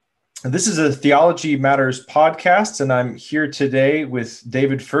This is a Theology Matters podcast, and I'm here today with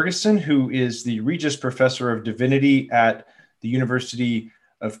David Ferguson, who is the Regius Professor of Divinity at the University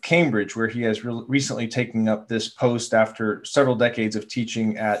of Cambridge, where he has recently taken up this post after several decades of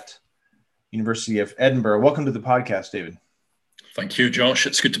teaching at University of Edinburgh. Welcome to the podcast, David. Thank you, Josh.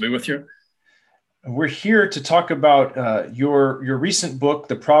 It's good to be with you. We're here to talk about your recent book,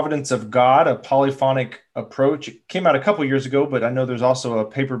 The Providence of God, a Polyphonic Approach. It came out a couple years ago, but I know there's also a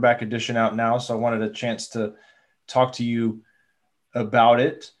paperback edition out now, so I wanted a chance to talk to you about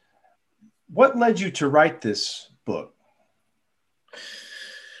it. What led you to write this book?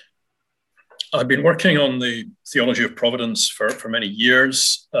 I've been working on the theology of providence for many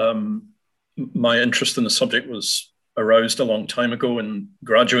years. My interest in the subject was aroused a long time ago in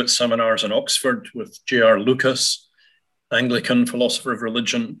graduate seminars in Oxford with J.R. Lucas, Anglican philosopher of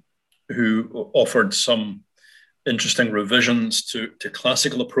religion, who offered some interesting revisions to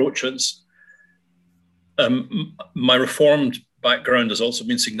classical approaches. My Reformed background has also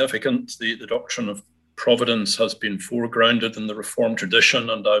been significant. The doctrine of providence has been foregrounded in the Reformed tradition,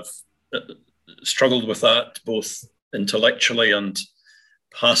 and I've struggled with that both intellectually and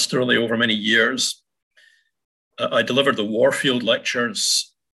pastorally over many years. I delivered the Warfield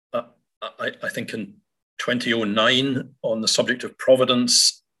lectures, I think in 2009, on the subject of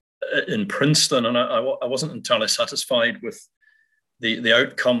providence in Princeton, and I wasn't entirely satisfied with the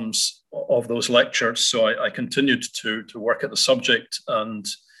outcomes of those lectures, so I continued to work at the subject, and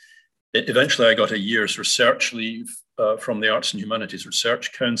eventually I got a year's research leave from the Arts and Humanities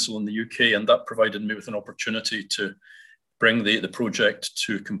Research Council in the UK, and that provided me with an opportunity to bring the project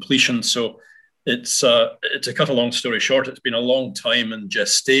to completion. So to cut a long story short, it's been a long time in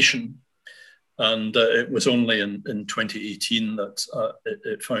gestation, and it was only in 2018 that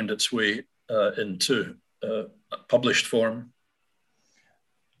it found its way into published form.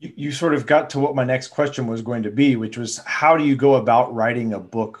 You sort of got to what my next question was going to be, which was, how do you go about writing a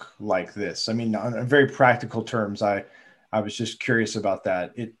book like this? I mean, on very practical terms, I was just curious about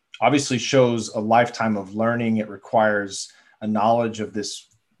that. It obviously shows a lifetime of learning. It requires a knowledge of this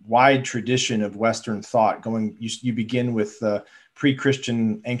wide tradition of Western thought. You begin with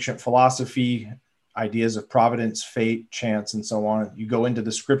pre-Christian ancient philosophy, ideas of providence, fate, chance, and so on. You go into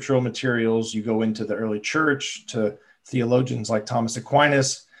the scriptural materials, you go into the early church, to theologians like Thomas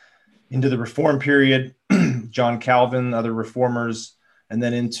Aquinas, into the Reform period, John Calvin, other reformers, and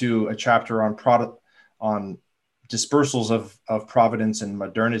then into a chapter on dispersals of providence and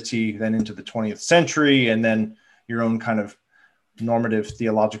modernity, then into the 20th century, and then your own kind of normative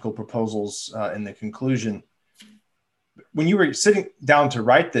theological proposals in the conclusion. When you were sitting down to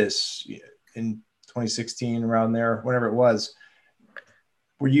write this in 2016, around there, whenever it was,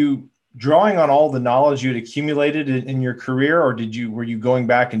 were you drawing on all the knowledge you'd accumulated in your career, or were you going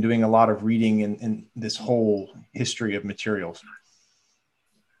back and doing a lot of reading in this whole history of materials?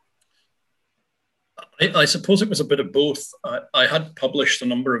 I suppose it was a bit of both. I had published a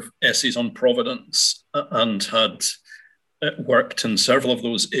number of essays on providence and had worked in several of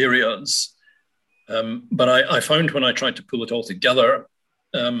those areas. But I found when I tried to pull it all together,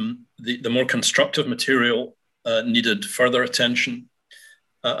 the more constructive material needed further attention.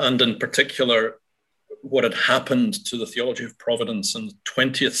 And in particular, what had happened to the theology of providence in the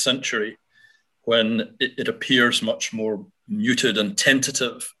 20th century, when it appears much more muted and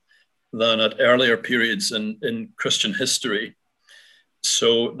tentative than at earlier periods in Christian history.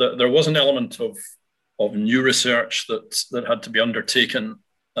 So there was an element of new research that had to be undertaken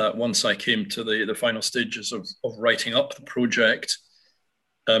once I came to the final stages of writing up the project.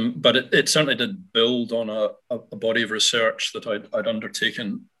 But it certainly did build on a body of research that I'd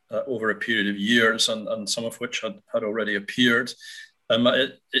undertaken over a period of years, and some of which had already appeared.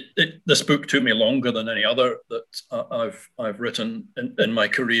 This book took me longer than any other that I've written in my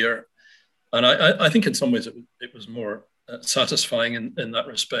career. And I think in some ways it was more satisfying in that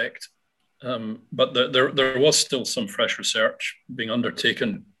respect. But there was still some fresh research being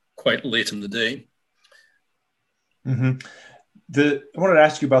undertaken quite late in the day. Mm-hmm. I wanted to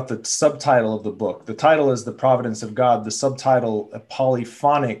ask you about the subtitle of the book. The title is The Providence of God. The subtitle, A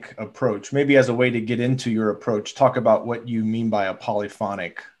Polyphonic Approach. Maybe as a way to get into your approach, talk about what you mean by a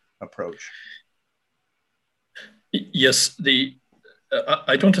polyphonic approach. Yes,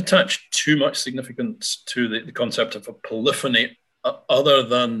 I don't attach too much significance to the concept of a polyphony, other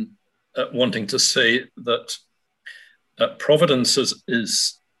than wanting to say that providence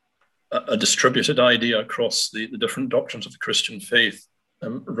is a distributed idea across the different doctrines of the Christian faith,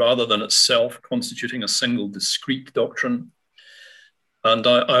 rather than itself constituting a single discrete doctrine. And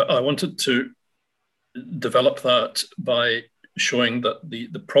I wanted to develop that by showing that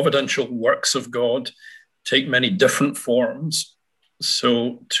the providential works of God take many different forms.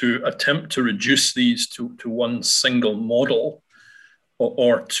 So to attempt to reduce these to one single model,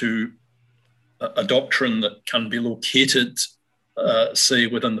 or to a doctrine that can be located, say,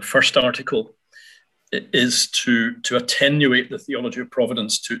 within the first article, is to attenuate the theology of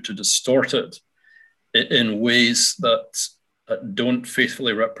providence, to distort it in ways that don't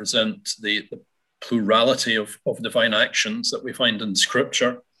faithfully represent the plurality of divine actions that we find in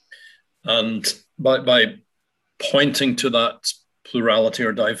Scripture. And by pointing to that plurality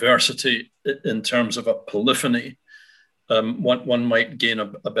or diversity in terms of a polyphony, one might gain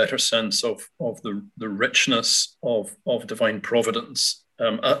a better sense of the richness of divine providence,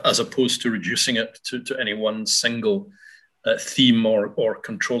 as opposed to reducing it to any one single theme or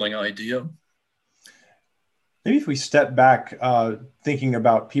controlling idea. Maybe if we step back, thinking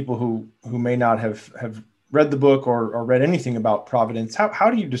about people who may not have read the book or read anything about providence, how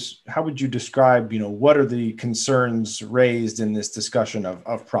would you describe, what are the concerns raised in this discussion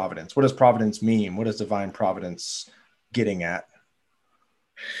of providence? What does providence mean? What is divine providence getting at?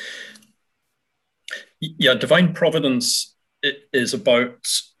 Yeah, divine providence is about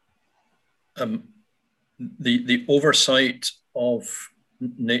the oversight of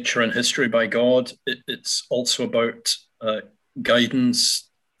nature and history by God. It's also about guidance,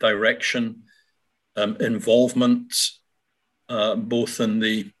 direction, involvement, both in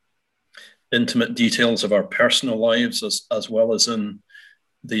the intimate details of our personal lives as well as in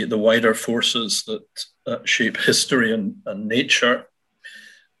the wider forces that shape history and nature.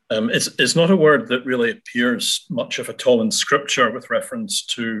 It's not a word that really appears much of at all in Scripture with reference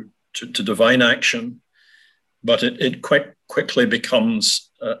to divine action, but it quite quickly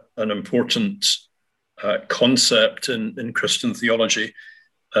becomes an important concept in Christian theology,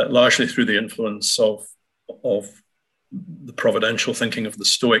 largely through the influence of the providential thinking of the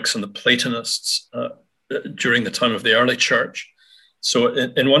Stoics and the Platonists during the time of the early church. So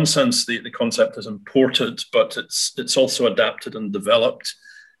in one sense, the concept is imported, but it's also adapted and developed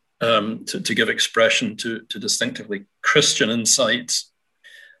to give expression to distinctively Christian insights.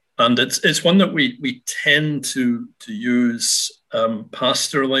 And it's one that we tend to use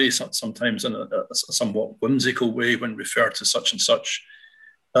pastorally, sometimes in a somewhat whimsical way when referred to such and such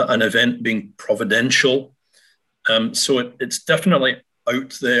an event being providential. So it's definitely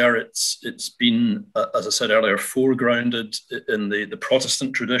out there. It's been, as I said earlier, foregrounded in the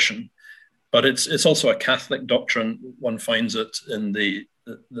Protestant tradition, but it's also a Catholic doctrine. One finds it in the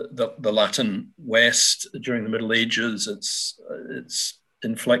Latin West during the Middle Ages. It's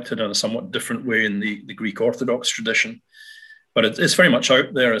inflected in a somewhat different way in the Greek Orthodox tradition, but it's very much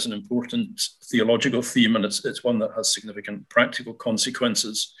out there as an important theological theme, and it's one that has significant practical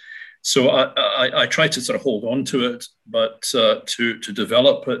consequences. So I try to sort of hold on to it, but to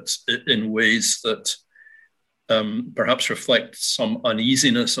develop it in ways that perhaps reflect some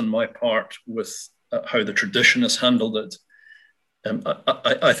uneasiness on my part with how the tradition has handled it.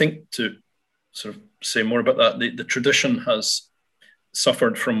 I think, to sort of say more about that, the tradition has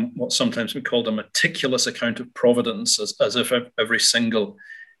suffered from what sometimes we call a meticulous account of providence, as if every single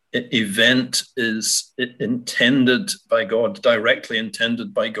event is intended by God, directly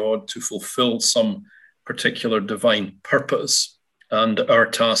intended by God to fulfill some particular divine purpose. And our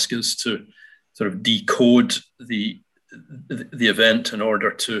task is to sort of decode the event in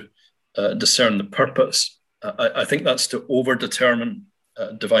order to discern the purpose. I think that's to overdetermine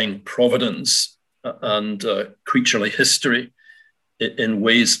divine providence and creaturely history in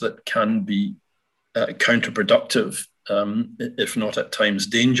ways that can be counterproductive, if not at times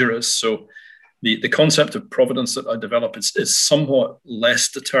dangerous. So the concept of providence that I develop is somewhat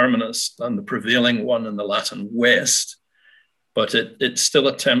less determinist than the prevailing one in the Latin West, but it still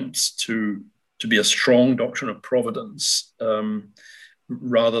attempts to be a strong doctrine of providence,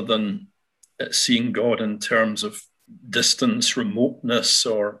 rather than seeing God in terms of distance, remoteness,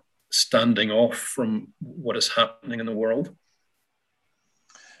 or standing off from what is happening in the world.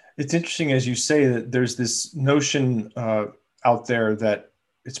 It's interesting, as you say, that there's this notion out there that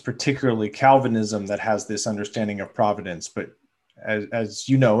it's particularly Calvinism that has this understanding of providence. But as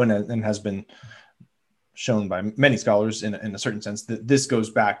you know, and has been shown by many scholars in a certain sense, that this goes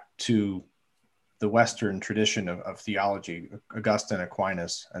back to the Western tradition of theology, Augustine,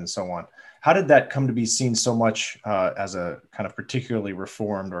 Aquinas, and so on. How did that come to be seen so much as a kind of particularly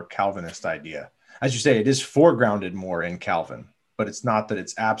Reformed or Calvinist idea? As you say, it is foregrounded more in Calvin, but it's not that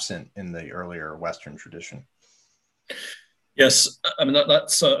it's absent in the earlier Western tradition. Yes, I mean,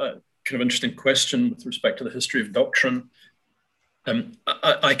 that's a kind of interesting question with respect to the history of doctrine.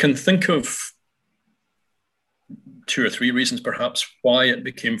 I can think of two or three reasons perhaps why it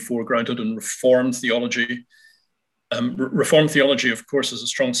became foregrounded in Reformed theology. Reformed theology, of course, has a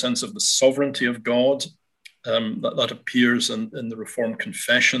strong sense of the sovereignty of God. That appears in the Reformed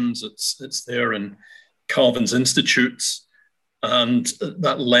confessions. It's there in Calvin's Institutes, and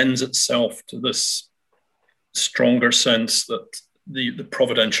that lends itself to this stronger sense that the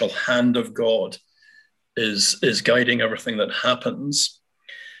providential hand of God is guiding everything that happens.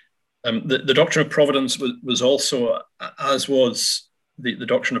 The doctrine of providence was also, as was the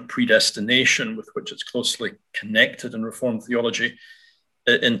doctrine of predestination, with which it's closely connected in Reformed theology,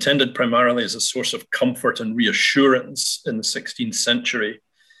 intended primarily as a source of comfort and reassurance in the 16th century.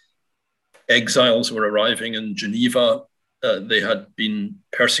 Exiles were arriving in Geneva. They had been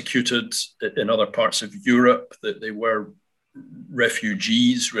persecuted in other parts of Europe. They were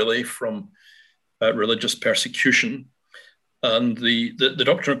refugees, really, from religious persecution. And the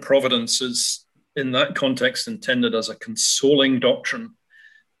doctrine of providence is, in that context, intended as a consoling doctrine.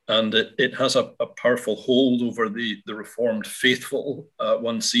 And it has a powerful hold over the Reformed faithful.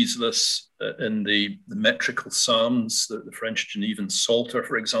 One sees this in the metrical psalms, the French Genevan Psalter,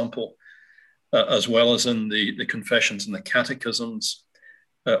 for example, as well as in the confessions and the catechisms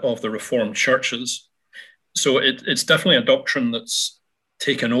of the Reformed churches. So it's definitely a doctrine that's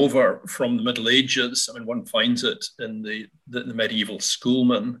taken over from the Middle Ages. I mean, one finds it in the medieval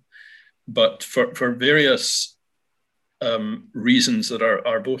schoolmen, but for various reasons that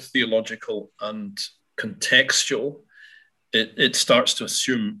are both theological and contextual, it starts to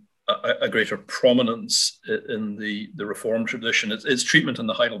assume a greater prominence in the Reformed tradition. Its treatment in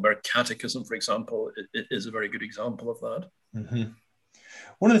the Heidelberg Catechism, for example, it is a very good example of that. Mm-hmm.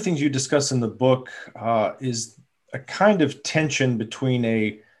 One of the things you discuss in the book is a kind of tension between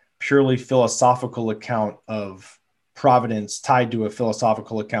a purely philosophical account of providence tied to a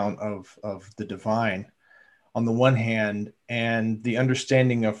philosophical account of the divine on the one hand, and the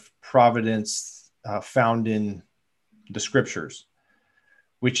understanding of providence found in the scriptures,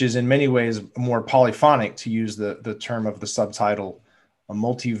 which is in many ways more polyphonic, to use the term of the subtitle, a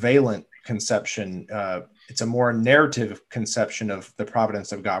multivalent conception. It's a more narrative conception of the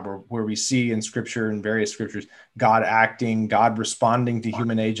providence of God, where we see in scripture, in various scriptures, God acting, God responding to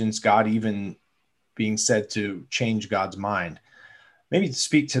human agents, God even being said to change God's mind. Maybe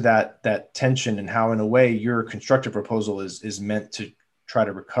speak to that tension and how, in a way, your constructive proposal is meant to try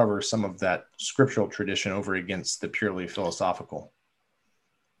to recover some of that scriptural tradition over against the purely philosophical.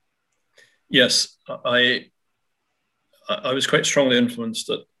 Yes, I was quite strongly influenced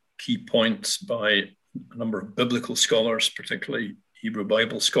at key points by a number of biblical scholars, particularly Hebrew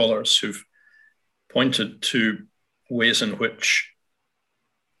Bible scholars, who've pointed to ways in which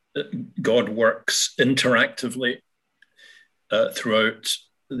God works interactively throughout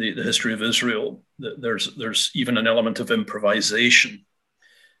the history of Israel. There's even an element of improvisation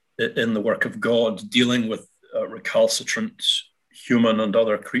in the work of God, dealing with recalcitrant human and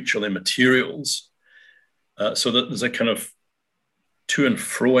other creaturely materials, so that there's a kind of to and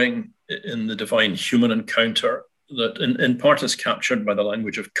froing in the divine human encounter that in part is captured by the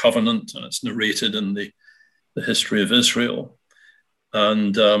language of covenant, and it's narrated in the history of Israel.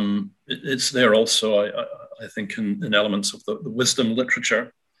 And it's there also, I think, in elements of the wisdom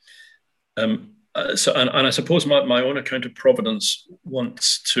literature. And I suppose my own account of providence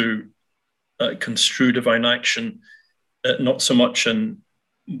wants to construe divine action not so much in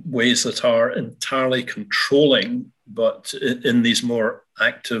ways that are entirely controlling, but in these more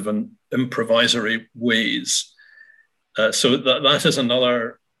active and improvisory ways. So that is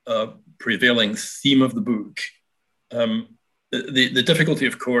another prevailing theme of the book. The difficulty,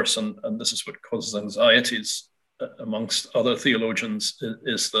 of course, and this is what causes anxieties amongst other theologians,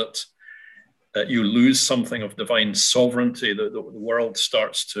 is that you lose something of divine sovereignty. The world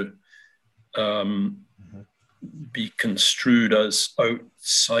starts to be construed as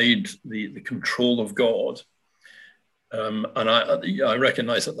outside the control of God. And I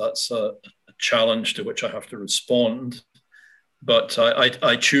recognize that that's a challenge to which I have to respond. But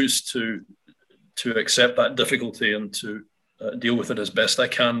I choose to accept that difficulty and to deal with it as best I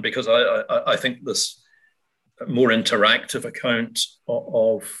can, because I think this more interactive account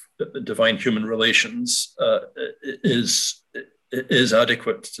of divine human relations is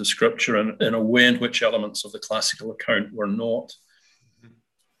adequate to Scripture in a way in which elements of the classical account were not.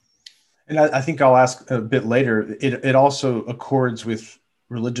 And I think I'll ask a bit later, it also accords with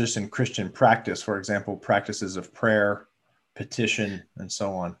religious and Christian practice, for example, practices of prayer, petition, and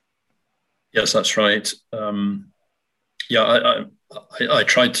so on. Yes, that's right. I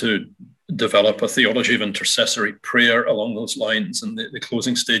tried to develop a theology of intercessory prayer along those lines in the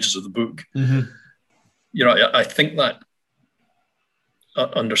closing stages of the book. Mm-hmm. I think that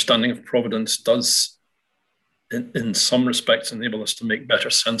understanding of providence does, in some respects, enable us to make better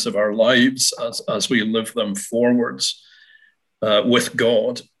sense of our lives as we live them forwards with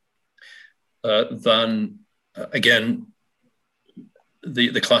God, than, again,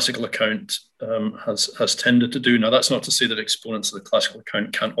 the classical account has tended to do. Now, that's not to say that exponents of the classical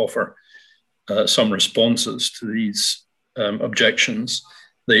account can't offer some responses to these objections.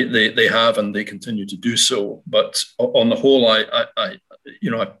 They have, and they continue to do so. But on the whole, I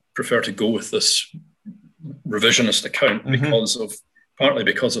prefer to go with this revisionist account partly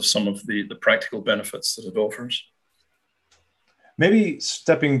because of some of the practical benefits that it offers. Maybe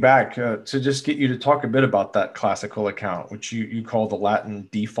stepping back to just get you to talk a bit about that classical account, which you call the Latin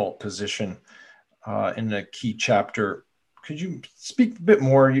default position in a key chapter. Could you speak a bit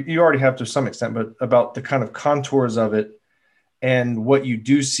more? You already have to some extent, but about the kind of contours of it and what you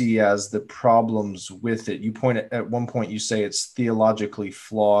do see as the problems with it. You point at one point, you say it's theologically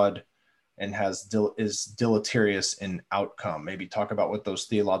flawed and is deleterious in outcome. Maybe talk about what those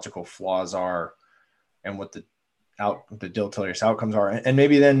theological flaws are and what the deleterious outcomes are. And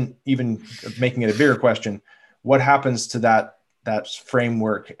maybe then, even making it a bigger question, what happens to that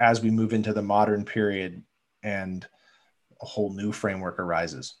framework as we move into the modern period and a whole new framework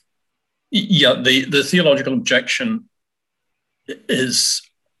arises? Yeah, the theological objection is,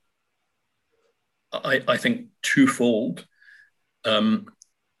 I think, twofold.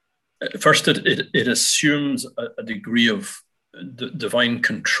 First, it assumes a degree of divine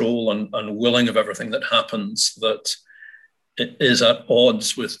control and willing of everything that happens that is at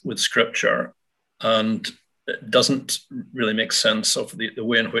odds with Scripture, and it doesn't really make sense of the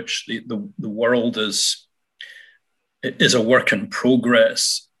way in which the world is a work in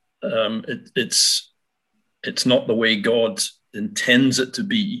progress. It's not the way God intends it to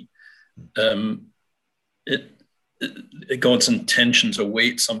be. God's intentions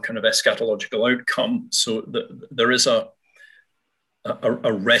await some kind of eschatological outcome. So there is a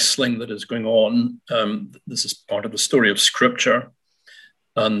wrestling that is going on. This is part of the story of Scripture,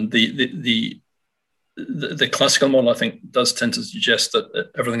 and the classical model, I think, does tend to suggest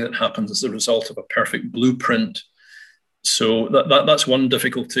that everything that happens is the result of a perfect blueprint. So that's one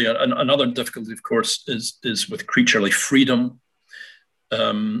difficulty. And another difficulty, of course, is with creaturely freedom.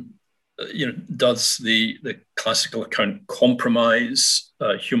 Does the classical account compromise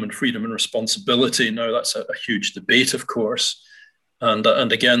human freedom and responsibility? Now, that's a huge debate, of course. And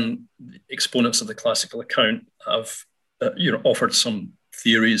again, exponents of the classical account have offered some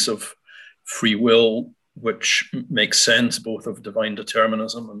theories of free will, which make sense, both of divine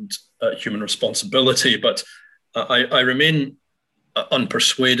determinism and human responsibility. But I remain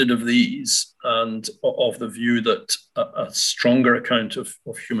unpersuaded of these, and of the view that a stronger account of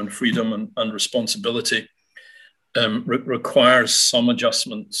human freedom and responsibility requires some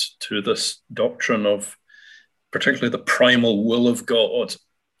adjustment to this doctrine of particularly the primal will of God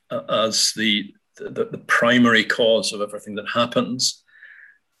as the primary cause of everything that happens.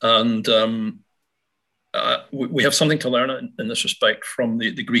 And we have something to learn in this respect from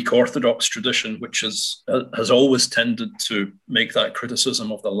the Greek Orthodox tradition, which has always tended to make that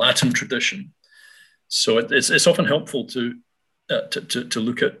criticism of the Latin tradition. So it's often helpful to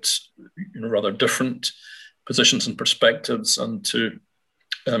look at rather different positions and perspectives, and to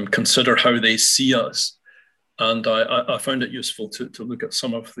consider how they see us. And I found it useful to look at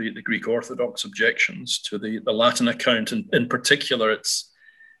some of the Greek Orthodox objections to the Latin account, and in particular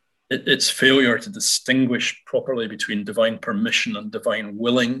its failure to distinguish properly between divine permission and divine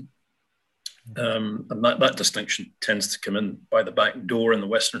willing. And that distinction tends to come in by the back door in the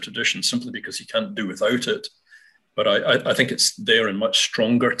Western tradition, simply because you can't do without it. But I think it's there in much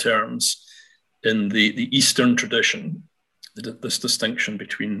stronger terms in the Eastern tradition, this distinction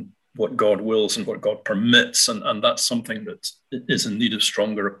between what God wills and what God permits. And that's something that is in need of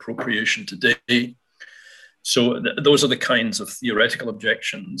stronger appropriation today. So those are the kinds of theoretical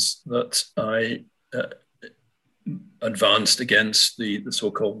objections that I advanced against the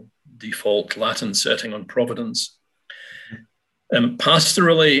so-called default Latin setting on providence.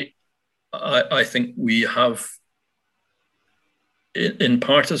 Pastorally, I think we have, in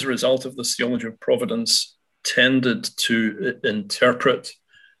part as a result of this theology of providence, tended to interpret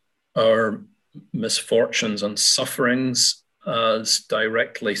our misfortunes and sufferings as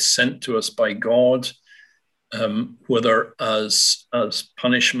directly sent to us by God, whether as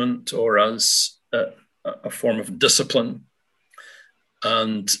punishment or as a form of discipline.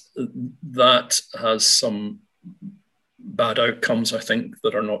 And that has some bad outcomes, I think,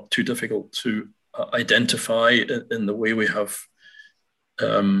 that are not too difficult to identify in the way we have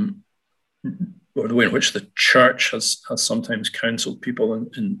or the way in which the church has sometimes counseled people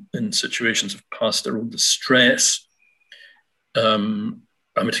in situations of pastoral distress. I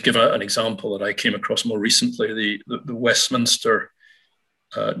mean, to give an example that I came across more recently, the Westminster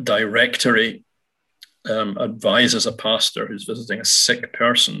Directory advises a pastor who's visiting a sick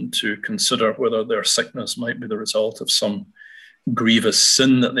person to consider whether their sickness might be the result of some grievous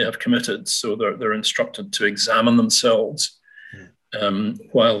sin that they have committed. So they're instructed to examine themselves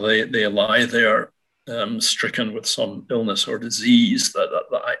while they lie there stricken with some illness or disease.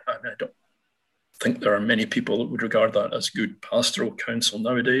 I don't think there are many people that would regard that as good pastoral counsel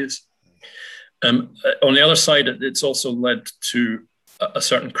nowadays. On the other side, it's also led to a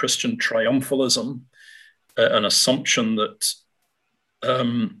certain Christian triumphalism, an assumption that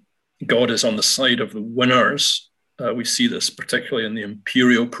God is on the side of the winners. We see this particularly in the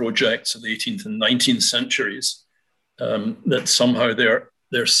imperial projects of the 18th and 19th centuries, that somehow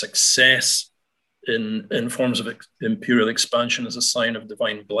their success in forms of imperial expansion is a sign of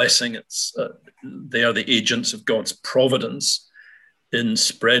divine blessing. They are the agents of God's providence in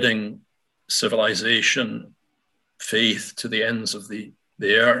spreading civilization, faith to the ends of the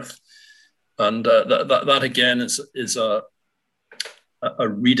earth. And that again is a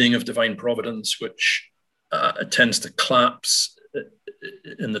reading of divine providence which tends to collapse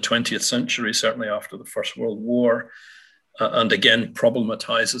in the 20th century, certainly after the First World War, and again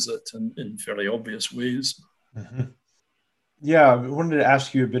problematizes it in fairly obvious ways. Mm-hmm. Yeah, I wanted to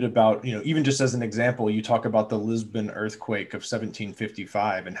ask you a bit about, even just as an example, you talk about the Lisbon earthquake of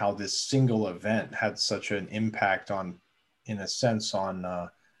 1755 and how this single event had such an impact in a sense, on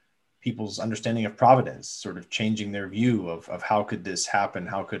people's understanding of providence, sort of changing their view of how could this happen?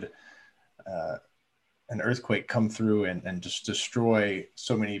 How could an earthquake come through and just destroy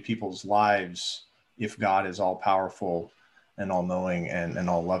so many people's lives if God is all powerful and all knowing and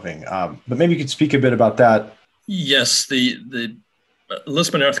all loving? But maybe you could speak a bit about that. Yes, the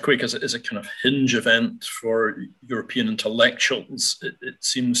Lisbon earthquake is a kind of hinge event for European intellectuals. It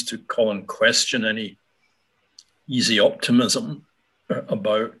seems to call in question any easy optimism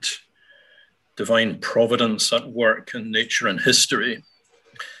about divine providence at work in nature and history.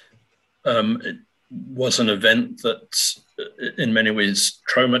 It was an event that in many ways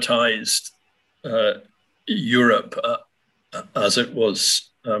traumatized Europe as it was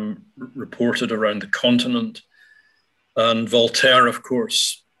reported around the continent. And Voltaire, of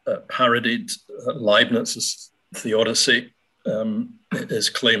course, parodied Leibniz's theodicy, his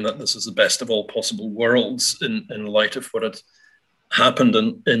claim that this is the best of all possible worlds in light of what had happened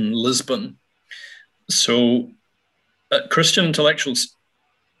in Lisbon. So Christian intellectuals,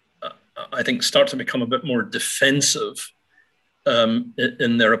 I think, start to become a bit more defensive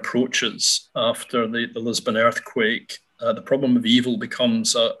in their approaches after the Lisbon earthquake. The problem of evil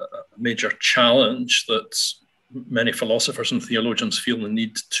becomes a major challenge that many philosophers and theologians feel the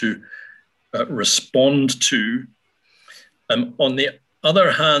need to respond to. On the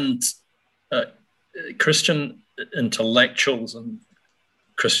other hand, Christian intellectuals and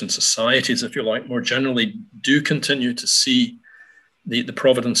Christian societies, if you like, more generally, do continue to see the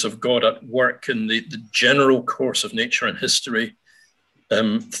providence of God at work in the general course of nature and history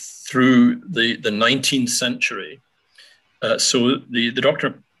through the 19th century. So the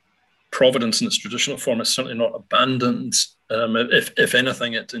doctrine of providence in its traditional form is certainly not abandoned. If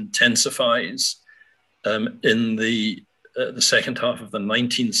anything, it intensifies in the second half of the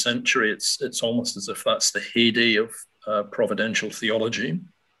 19th century. It's almost as if that's the heyday of providential theology.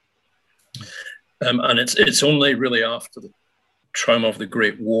 And it's only really after the trauma of the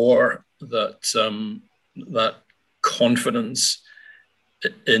Great War that that confidence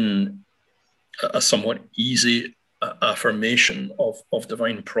in a somewhat easy affirmation of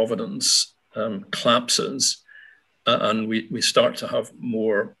divine providence collapses, and we start to have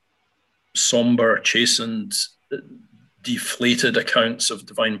more somber, chastened, deflated accounts of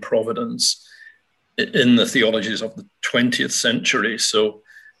divine providence in the theologies of the 20th century. So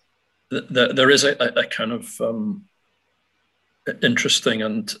there is a kind of interesting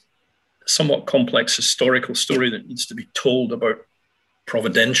and somewhat complex historical story that needs to be told about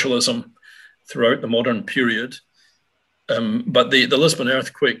providentialism throughout the modern period. But the Lisbon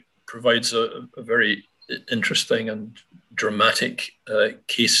earthquake provides a very interesting and dramatic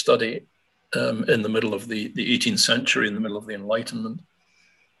case study in the middle of the 18th century, in the middle of the Enlightenment.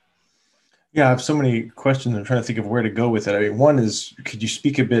 Yeah, I have so many questions. I'm trying to think of where to go with it. I mean, one is, could you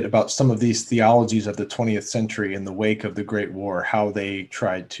speak a bit about some of these theologies of the 20th century in the wake of the Great War, how they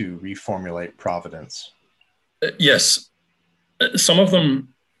tried to reformulate providence? Yes. Some of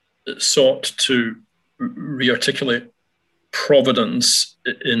them sought to rearticulate providence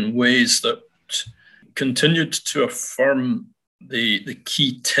in ways that continued to affirm the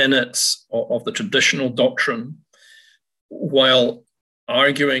key tenets of the traditional doctrine, while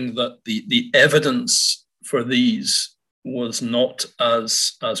arguing that the evidence for these was not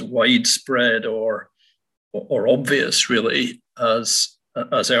as widespread or obvious, really, as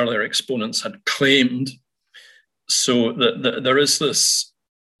earlier exponents had claimed. So that there is this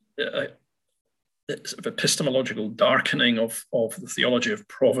epistemological darkening of the theology of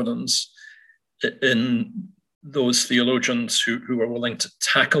providence in those theologians who were willing to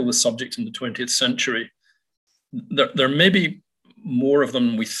tackle the subject in the 20th century. There may be more of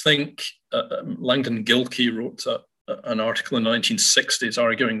them we think. Langdon Gilkey wrote an article in the 1960s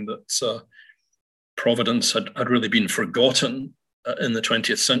arguing that providence had really been forgotten in the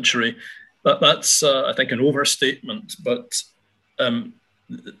 20th century. That's I think, an overstatement, but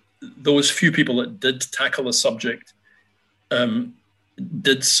those few people that did tackle the subject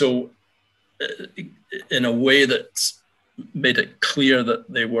did so in a way that made it clear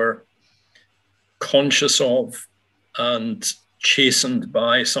that they were conscious of and chastened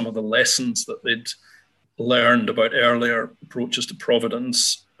by some of the lessons that they'd learned about earlier approaches to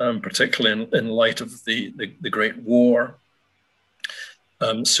providence, particularly in light of the Great War.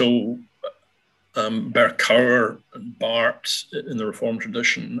 Bercour and Barth in the Reformed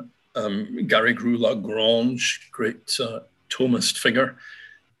tradition, Garrigou-Lagrange, great Thomist figure,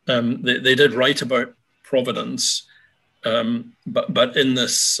 they did write about providence, but in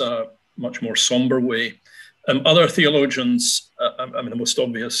this much more somber way. Other theologians, the most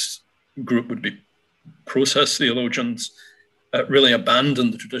obvious group would be process theologians, really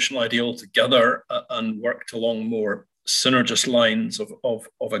abandoned the traditional idea altogether and worked along more synergist lines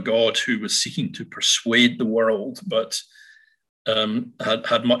of a God who was seeking to persuade the world, but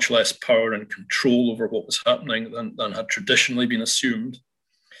had much less power and control over what was happening than had traditionally been assumed.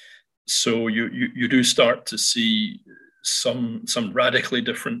 So you do start to see some radically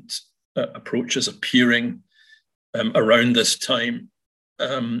different approaches appearing around this time.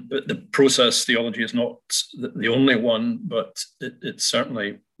 The process theology is not the only one, but it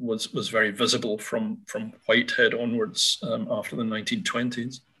certainly was very visible from Whitehead onwards after the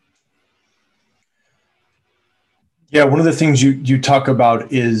 1920s. Yeah, one of the things you talk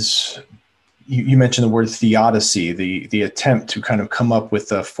about is, you mentioned the word theodicy, the attempt to kind of come up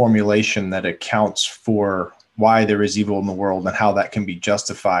with a formulation that accounts for why there is evil in the world and how that can be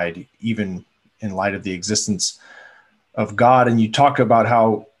justified even in light of the existence of God. And you talk about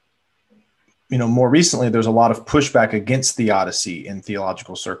how, more recently there's a lot of pushback against theodicy in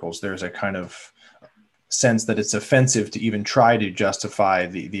theological circles. There's a kind of sense that it's offensive to even try to justify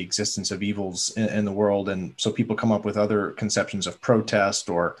the existence of evils in the world. And so people come up with other conceptions of protest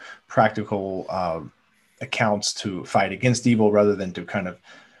or practical accounts to fight against evil rather than to kind of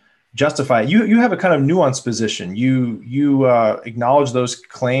justify it. You have a kind of nuanced position. You acknowledge those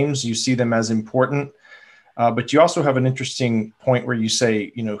claims, you see them as important, but you also have an interesting point where you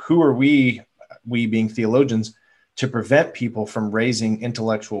say, who are we being theologians, to prevent people from raising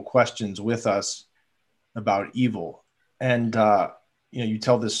intellectual questions with us about evil. And, you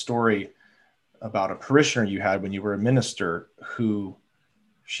tell this story about a parishioner you had when you were a minister who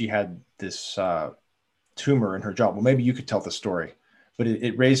she had this tumor in her jaw. Well, maybe you could tell the story, but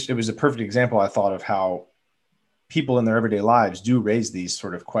it was a perfect example, I thought, of how people in their everyday lives do raise these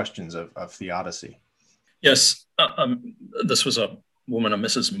sort of questions of theodicy. Yes. This was a woman, a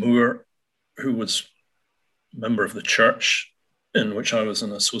Mrs. Moore, who was a member of the church in which I was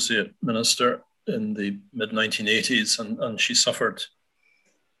an associate minister in the mid-1980s, and she suffered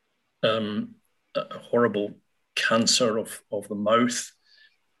a horrible cancer of the mouth,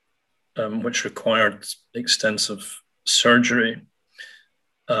 which required extensive surgery.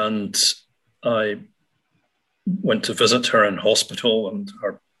 And I went to visit her in hospital, and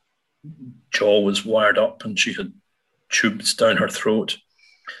her jaw was wired up and she had tubes down her throat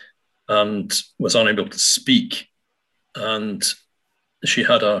and was unable to speak. And she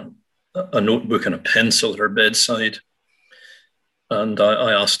had a notebook and a pencil at her bedside. And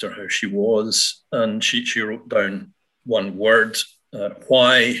I asked her how she was, and she wrote down one word,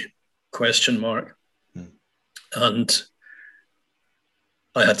 why, ? And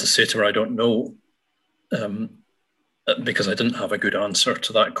I had to say to her, I don't know, because I didn't have a good answer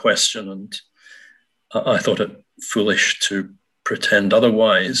to that question. And I thought it foolish to pretend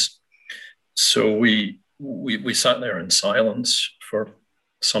otherwise. So we sat there in silence for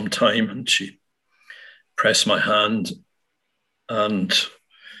some time, and she pressed my hand, and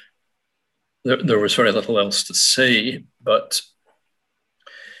there was very little else to say, but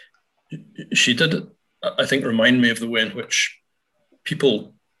she did, I think, remind me of the way in which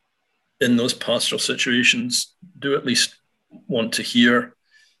people in those pastoral situations do at least want to hear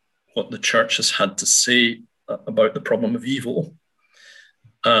what the church has had to say about the problem of evil.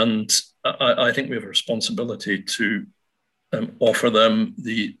 And I think we have a responsibility to offer them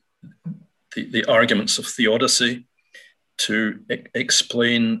the arguments of theodicy, to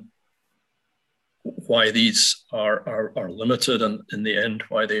explain why these are limited, and in the end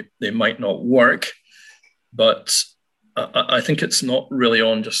why they might not work. But I think it's not really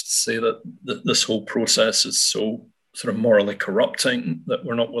on just to say that this whole process is so sort of morally corrupting that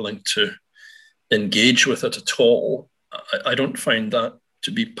we're not willing to engage with it at all. I don't find that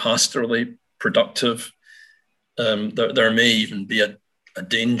to be pastorally productive. There may even be a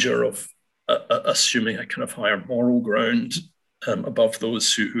danger of assuming a kind of higher moral ground above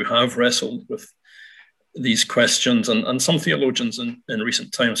those who have wrestled with these questions. And some theologians in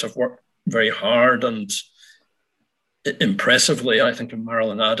recent times have worked very hard and impressively, I think, of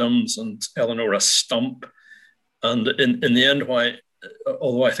Marilyn Adams and Eleonora Stump. And in the end,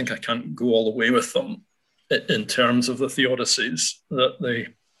 although I think I can't go all the way with them in terms of the theodicies that they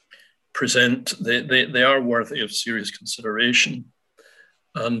present, they are worthy of serious consideration.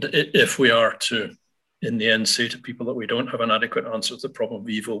 And if we are to, in the end, say to people that we don't have an adequate answer to the problem of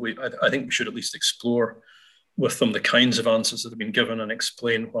evil, I think we should at least explore with them the kinds of answers that have been given and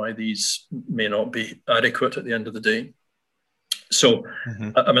explain why these may not be adequate at the end of the day. So,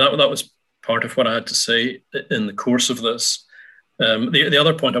 I mean, that was part of what I had to say in the course of this. The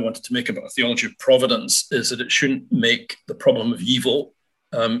other point I wanted to make about theology of providence is that it shouldn't make the problem of evil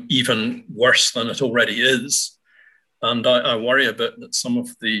even worse than it already is. And I worry a bit that some of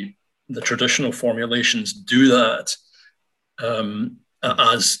the traditional formulations do that,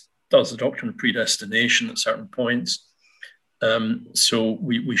 as does the doctrine of predestination at certain points. So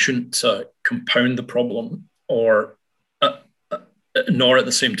we shouldn't compound the problem or nor at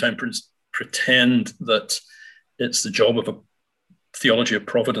the same time pretend that it's the job of a theology of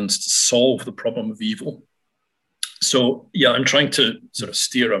providence to solve the problem of evil. So, yeah, I'm trying to sort of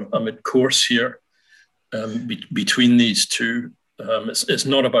steer a mid-course here between these two. It's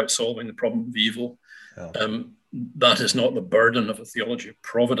not about solving the problem of evil. Yeah. That is not the burden of a theology of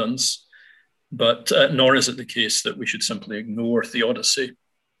providence, but nor is it the case that we should simply ignore theodicy.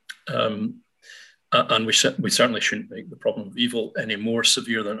 And we certainly shouldn't make the problem of evil any more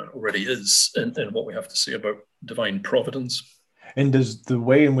severe than it already is in what we have to say about divine providence. And does the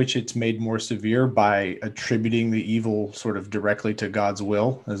way in which it's made more severe by attributing the evil sort of directly to God's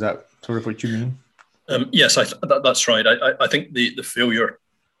will? Is that sort of what you mean? Yes, that's right. I think the failure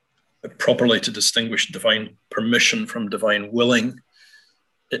properly to distinguish divine permission from divine willing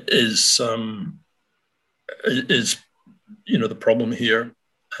is the problem here.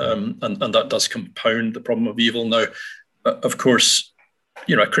 And that does compound the problem of evil. Now, of course,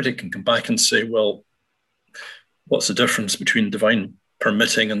 a critic can come back and say, well, what's the difference between divine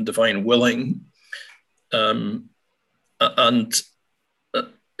permitting and divine willing? And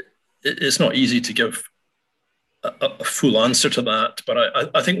it's not easy to give a full answer to that, but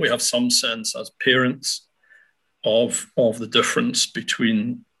I think we have some sense as parents of the difference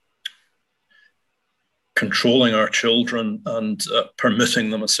between controlling our children and permitting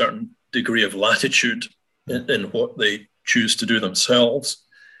them a certain degree of latitude in what they choose to do themselves.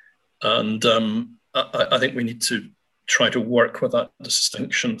 And I think we need to try to work with that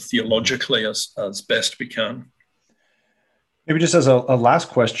distinction theologically as best we can. Maybe just as a last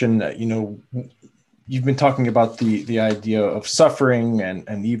question, you've been talking about the idea of suffering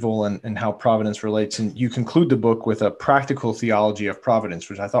and evil and how providence relates, and you conclude the book with a practical theology of providence,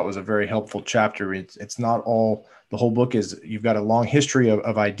 which I thought was a very helpful chapter. It's not all, the whole book is, you've got a long history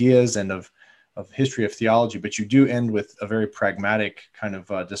of ideas and of history of theology, but you do end with a very pragmatic kind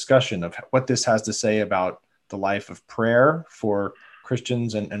of discussion of what this has to say about the life of prayer for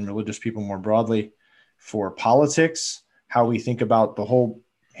Christians and religious people more broadly, for politics, how we think about the whole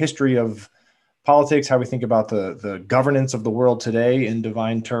history of politics, how we think about the governance of the world today in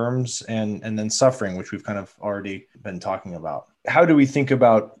divine terms, and then suffering, which we've kind of already been talking about. How do we think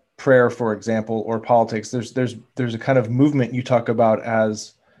about prayer, for example, or politics? There's a kind of movement you talk about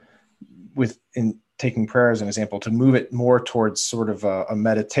as in taking prayer as an example, to move it more towards sort of a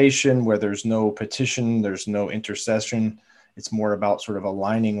meditation where there's no petition, there's no intercession. It's more about sort of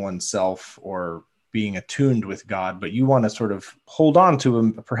aligning oneself or being attuned with God. But you want to sort of hold on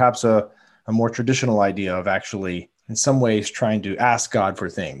to perhaps a more traditional idea of actually, in some ways, trying to ask God for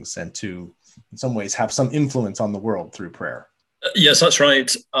things and to, in some ways, have some influence on the world through prayer. Yes, that's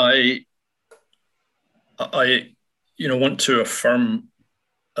right. I want to affirm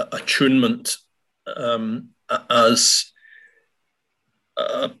attunement as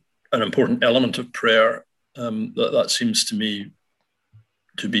an important element of prayer. That seems to me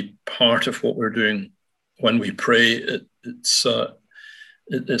to be part of what we're doing when we pray. It's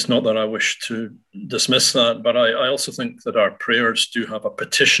not that I wish to dismiss that, but I also think that our prayers do have a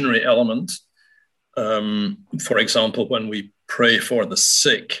petitionary element. For example, when we pray for the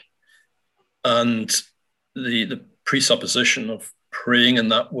sick, and the presupposition of praying in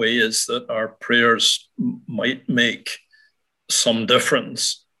that way is that our prayers might make some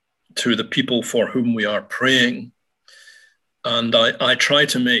difference to the people for whom we are praying. And I try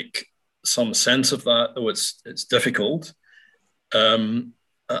to make some sense of that, though it's difficult. And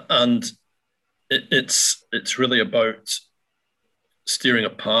it's really about steering a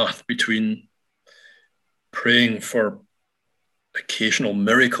path between praying for occasional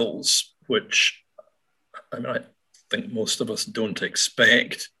miracles, which I think most of us don't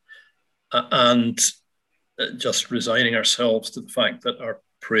expect, and just resigning ourselves to the fact that our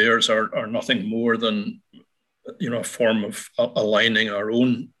prayers are nothing more than a form of aligning our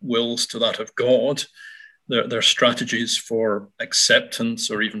own wills to that of God. They're strategies for acceptance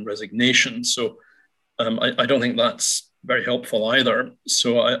or even resignation. So I don't think that's very helpful either.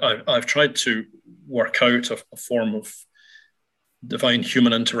 So I've tried to work out a form of divine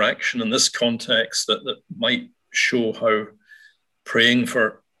human interaction in this context that might show how praying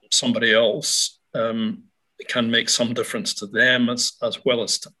for somebody else can make some difference to them as well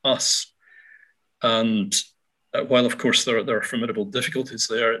as to us. And while, of course, there are formidable difficulties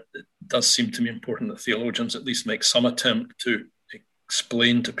there, it does seem to me important that theologians at least make some attempt to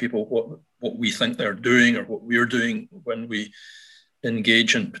explain to people what we think they're doing or what we're doing when we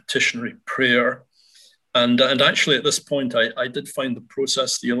engage in petitionary prayer. And actually, at this point, I did find the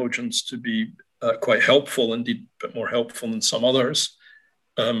process theologians to be quite helpful, indeed a bit more helpful than some others,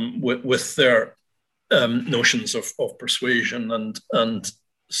 with their notions of persuasion and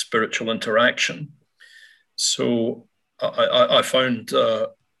spiritual interaction. So I found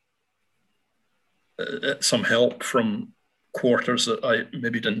some help from quarters that I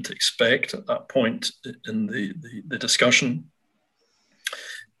maybe didn't expect at that point in the discussion.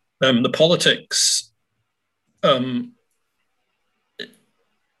 The politics, some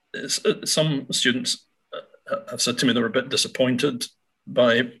students have said to me they were a bit disappointed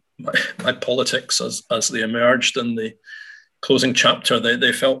by my politics as they emerged in the closing chapter.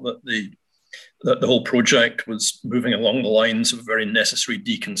 They felt that the whole project was moving along the lines of a very necessary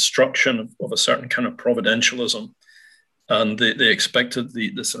deconstruction of a certain kind of providentialism. And they expected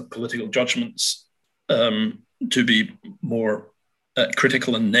the sort of political judgments to be more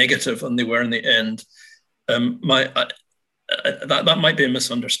critical and negative than they were in the end. That might be a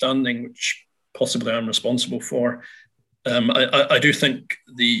misunderstanding, which possibly I'm responsible for. I do think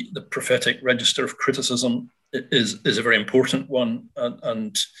the prophetic register of criticism is a very important one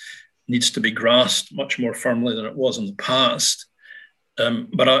and needs to be grasped much more firmly than it was in the past.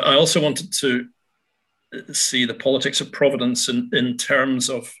 But I also wanted to see the politics of providence in terms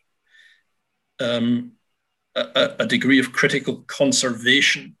of a degree of critical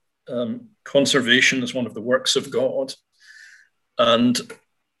conservation. Conservation is one of the works of God. And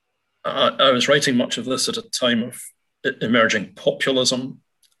I was writing much of this at a time of emerging populism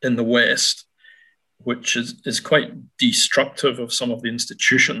in the West, which is quite destructive of some of the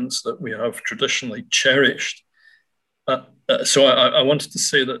institutions that we have traditionally cherished. So I wanted to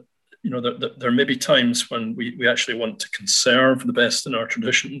say that, that there may be times when we actually want to conserve the best in our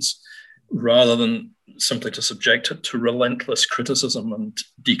traditions rather than simply to subject it to relentless criticism and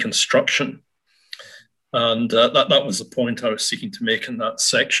deconstruction. And that was the point I was seeking to make in that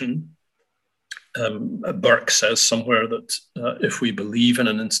section. Burke says somewhere that if we believe in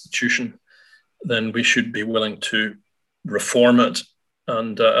an institution, then we should be willing to reform it.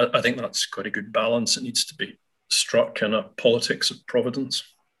 And I think that's quite a good balance. It needs to be struck in a politics of providence.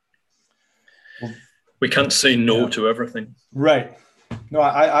 Well, we can't say no to everything. Right. No,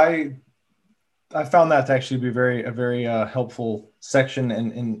 I found that to actually be a very helpful section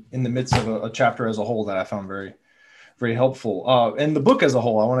in the midst of a chapter as a whole that I found very, very helpful. And the book as a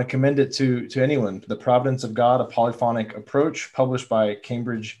whole, I want to commend it to anyone. The Providence of God, A Polyphonic Approach, published by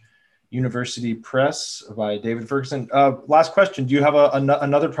Cambridge University Press by David Ferguson. Last question. Do you have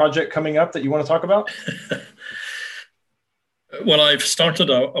another project coming up that you want to talk about? Well, I've started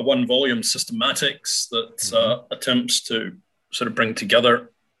a one-volume systematics that attempts to sort of bring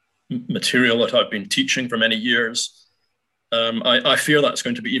together material that I've been teaching for many years. I fear that's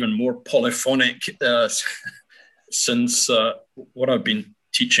going to be even more polyphonic since what I've been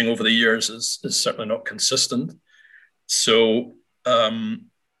teaching over the years is certainly not consistent. So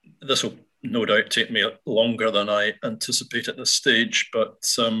this will no doubt take me longer than I anticipate at this stage. But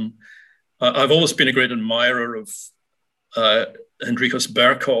I've always been a great admirer of Henricus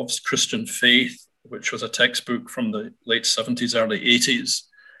Berkov's Christian Faith, which was a textbook from the late 70s, early 80s.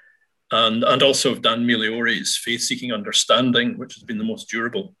 And also of Dan Migliori's Faith-Seeking Understanding, which has been the most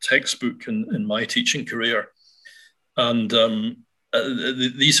durable textbook in my teaching career. And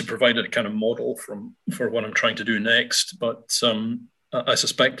these have provided a kind of model for what I'm trying to do next. But I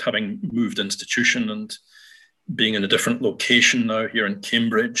suspect, having moved institution and being in a different location now here in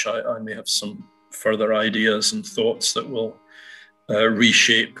Cambridge, I may have some further ideas and thoughts that will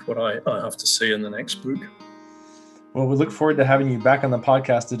reshape what I have to say in the next book. Well, we look forward to having you back on the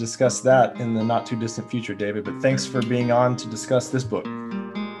podcast to discuss that in the not too distant future, David. But thanks for being on to discuss this book.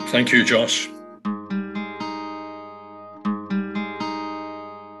 Thank you, Josh.